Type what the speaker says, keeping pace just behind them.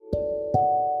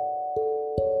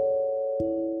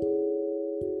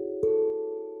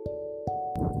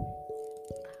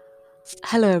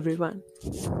Hello, everyone.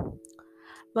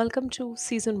 Welcome to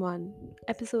Season 1,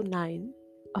 Episode 9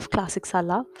 of Classics I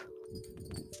Love.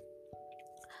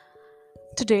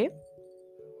 Today,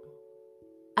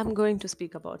 I'm going to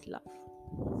speak about love.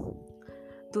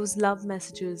 Those love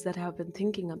messages that I have been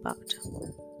thinking about.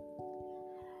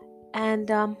 And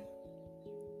the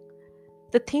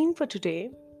theme for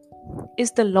today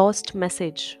is the lost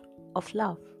message of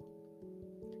love.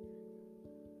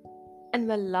 And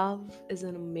well, love is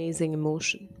an amazing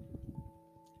emotion.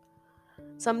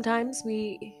 Sometimes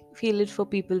we feel it for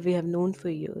people we have known for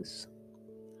years,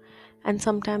 and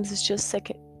sometimes it just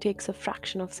takes a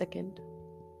fraction of a second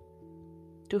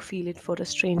to feel it for a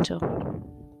stranger.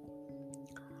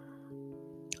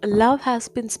 Love has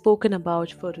been spoken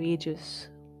about for ages.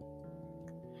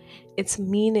 Its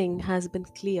meaning has been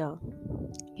clear,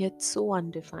 yet so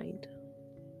undefined.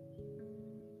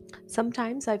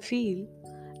 Sometimes I feel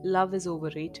love is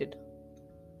overrated.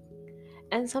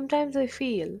 And sometimes I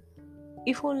feel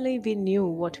if only we knew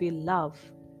what we love,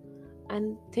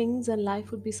 and things and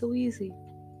life would be so easy.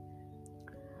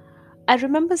 I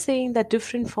remember saying that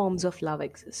different forms of love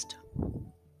exist.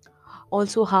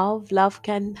 Also, how love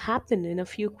can happen in a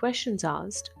few questions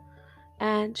asked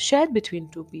and shared between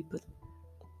two people.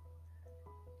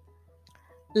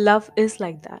 Love is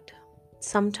like that.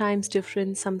 Sometimes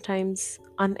different, sometimes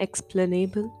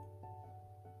unexplainable.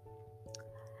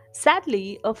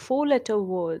 Sadly, a four-letter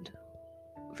word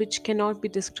which cannot be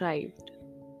described,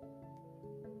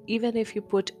 even if you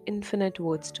put infinite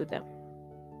words to them.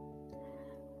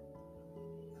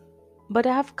 But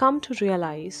I have come to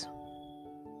realize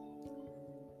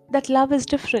that love is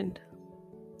different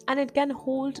and it can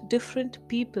hold different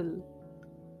people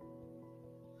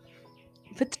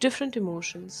with different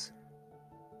emotions.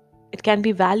 It can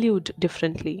be valued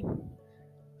differently.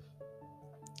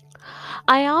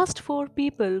 I asked four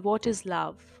people what is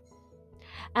love,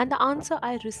 and the answer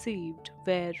I received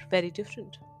were very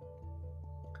different.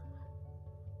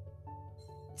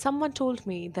 Someone told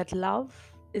me that love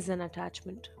is an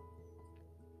attachment.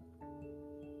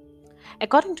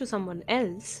 According to someone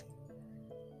else,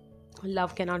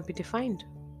 love cannot be defined.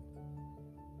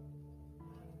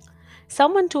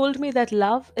 Someone told me that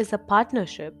love is a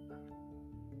partnership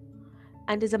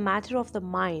and is a matter of the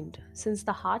mind since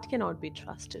the heart cannot be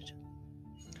trusted.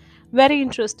 Very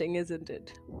interesting, isn't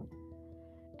it?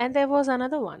 And there was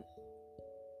another one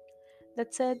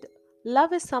that said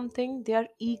love is something they are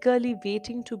eagerly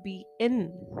waiting to be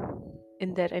in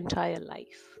their entire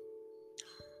life.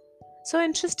 So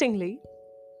interestingly,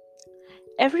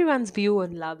 everyone's view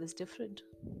on love is different.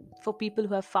 For people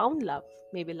who have found love,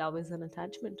 maybe love is an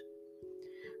attachment.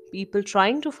 People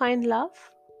trying to find love,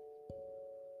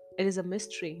 it is a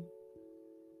mystery.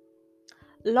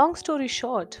 Long story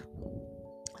short,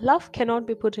 love cannot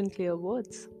be put in clear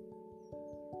words.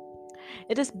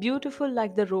 It is beautiful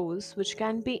like the rose, which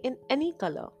can be in any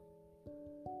color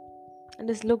and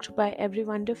is looked by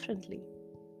everyone differently.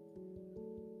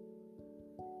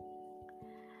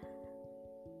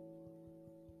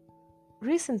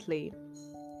 Recently,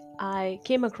 I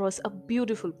came across a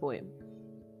beautiful poem,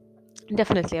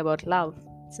 definitely about love,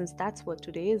 since that's what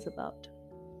today is about.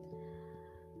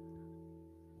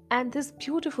 And this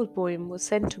beautiful poem was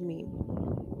sent to me,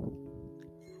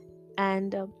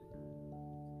 and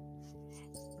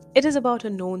it is about a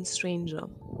known stranger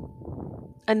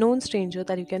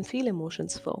that you can feel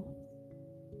emotions for.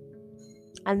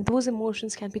 And those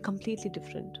emotions can be completely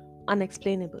different,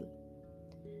 unexplainable.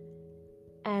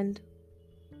 And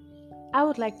I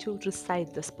would like to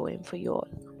recite this poem for you all.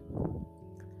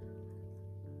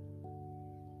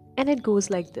 And it goes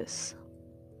like this.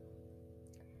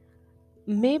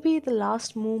 Maybe the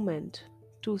last moment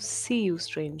to see you,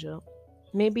 stranger.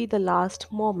 Maybe the last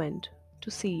moment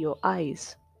to see your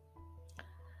eyes.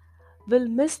 Will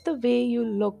miss the way you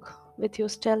look with your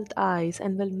stealth eyes,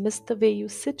 and will miss the way you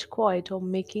sit quiet or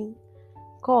making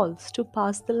calls to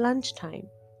pass the lunchtime.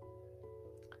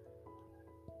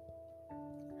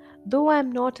 Though I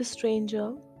am not a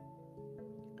stranger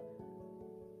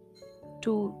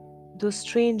to those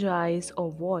strange eyes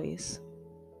or voice,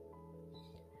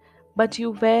 but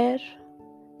you were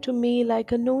to me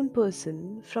like a known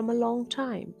person from a long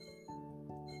time.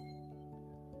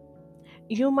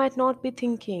 You might not be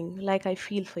thinking like I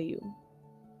feel for you,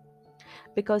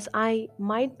 because I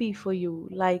might be for you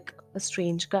like a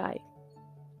strange guy.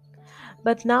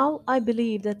 But now I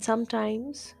believe that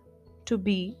sometimes to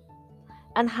be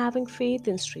and having faith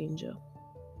in stranger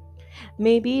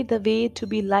may be the way to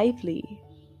be lively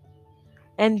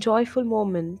and joyful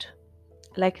moment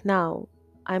like now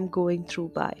I'm going through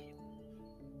by.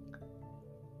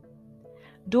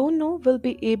 Don't know will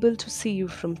be able to see you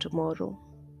from tomorrow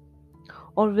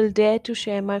or will dare to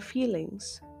share my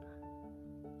feelings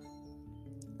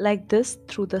like this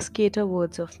through the skater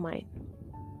words of mine.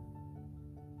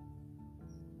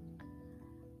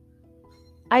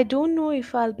 I don't know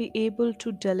if I'll be able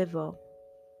to deliver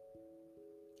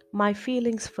my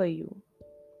feelings for you.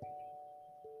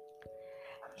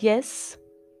 Yes,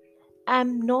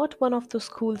 I'm not one of those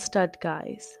cool stud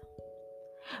guys,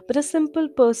 but a simple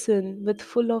person with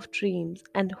full of dreams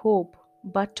and hope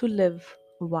but to live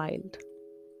wild.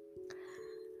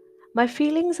 My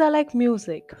feelings are like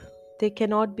music, they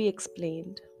cannot be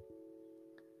explained,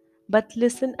 but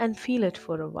listen and feel it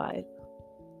for a while.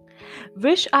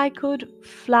 Wish I could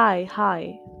fly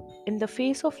high in the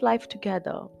face of life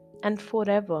together and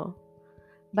forever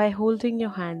by holding your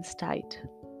hands tight.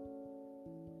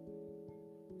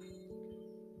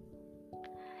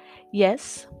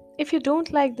 Yes, if you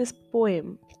don't like this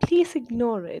poem, please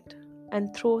ignore it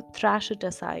and thrash it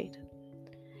aside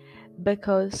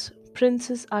because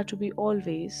princes are to be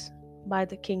always by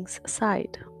the king's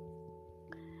side.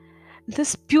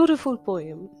 This beautiful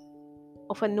poem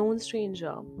of a known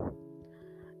stranger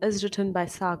is written by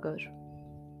Sagar,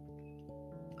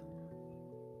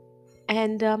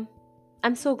 and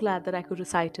I'm so glad that I could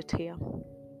recite it here.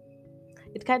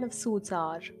 It kind of suits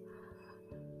our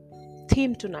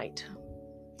theme tonight,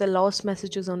 the lost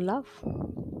messages on love.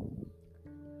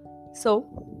 So,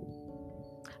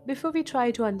 before we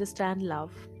try to understand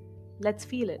love, let's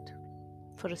feel it.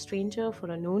 For a stranger,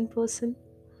 for a known person,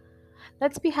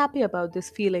 let's be happy about this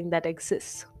feeling that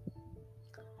exists.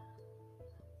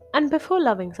 And before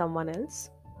loving someone else,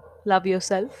 love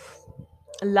yourself,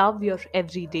 love your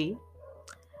everyday,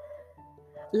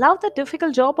 love the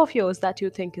difficult job of yours that you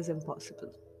think is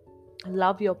impossible,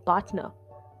 love your partner.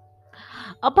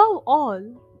 Above all,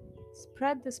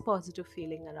 spread this positive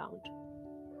feeling around.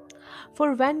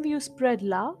 For when you spread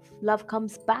love, love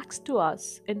comes back to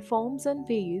us in forms and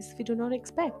ways we do not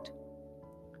expect.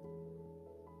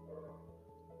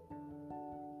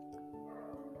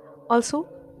 Also,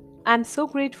 I'm so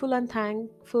grateful and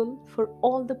thankful for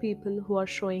all the people who are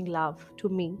showing love to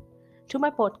me, to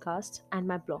my podcast, and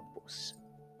my blog posts.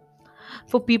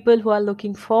 For people who are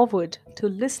looking forward to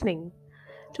listening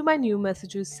to my new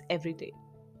messages every day.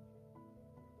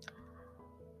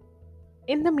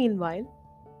 In the meanwhile,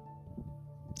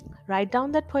 write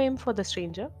down that poem for the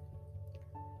stranger,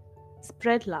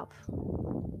 spread love,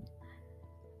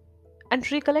 and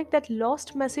recollect that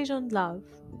lost message on love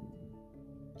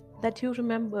that you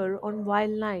remember on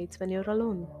wild nights when you're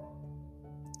alone.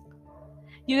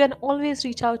 You can always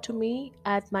reach out to me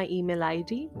at my email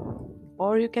ID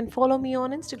or you can follow me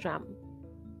on Instagram.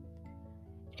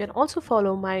 You can also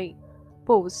follow my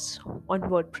posts on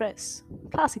WordPress.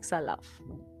 Classics I love.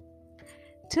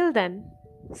 Till then,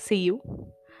 see you.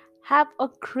 Have a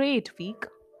great week.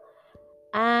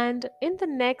 And in the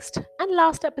next and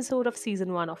last episode of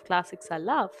season 1 of Classics I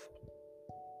Love,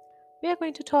 we are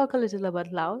going to talk a little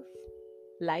about love,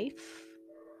 life,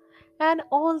 and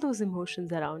all those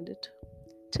emotions around it.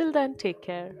 Till then, take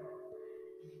care.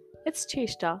 It's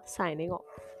Cheshta signing off.